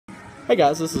Hey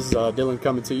guys, this is Dylan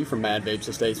coming to you from Mad Vapes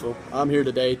of Statesville. I'm here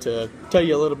today to tell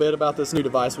you a little bit about this new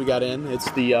device we got in. It's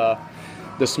the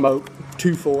Smoktech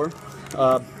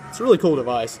 2.4. It's a really cool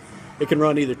device. It can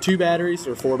run either 2 batteries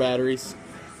or 4 batteries.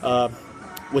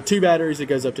 With 2 batteries, it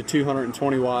goes up to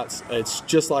 220 watts. It's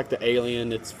just like the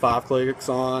Alien. It's 5 clicks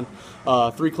on,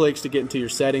 3 clicks to get into your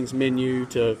settings menu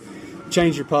to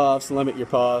change your puffs, limit your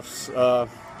puffs,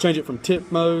 change it from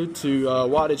tip mode to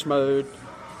wattage mode.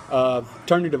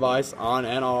 Turn your device on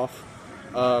and off.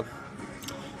 They're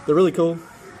really cool.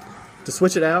 To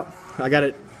switch it out, I got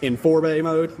it in 4-bay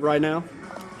mode right now.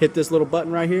 Hit this little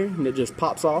button right here and it just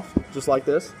pops off just like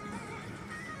this.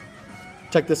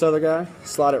 Check this other guy,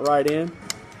 slide it right in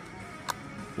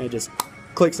and it just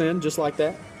clicks in just like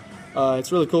that.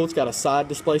 It's really cool. It's got a side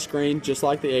display screen just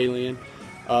like the Alien.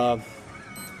 The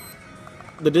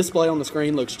display on the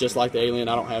screen looks just like the Alien.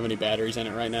 I don't have any batteries in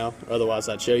it right now, otherwise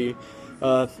I'd show you.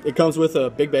 It comes with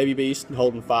a big baby beast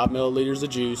holding 5 milliliters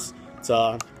of juice. It's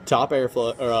top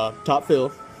airflow or top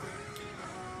fill.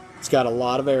 It's got a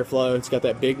lot of airflow. It's got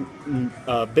that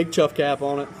big chuff cap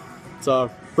on it. It's a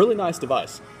really nice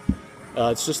device.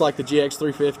 It's just like the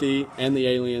GX350 and the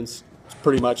Aliens. It's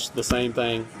pretty much the same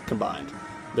thing combined.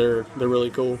 They're really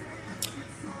cool.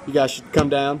 You guys should come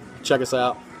down, check us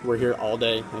out. We're here all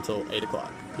day until 8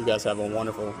 o'clock. You guys have a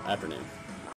wonderful afternoon.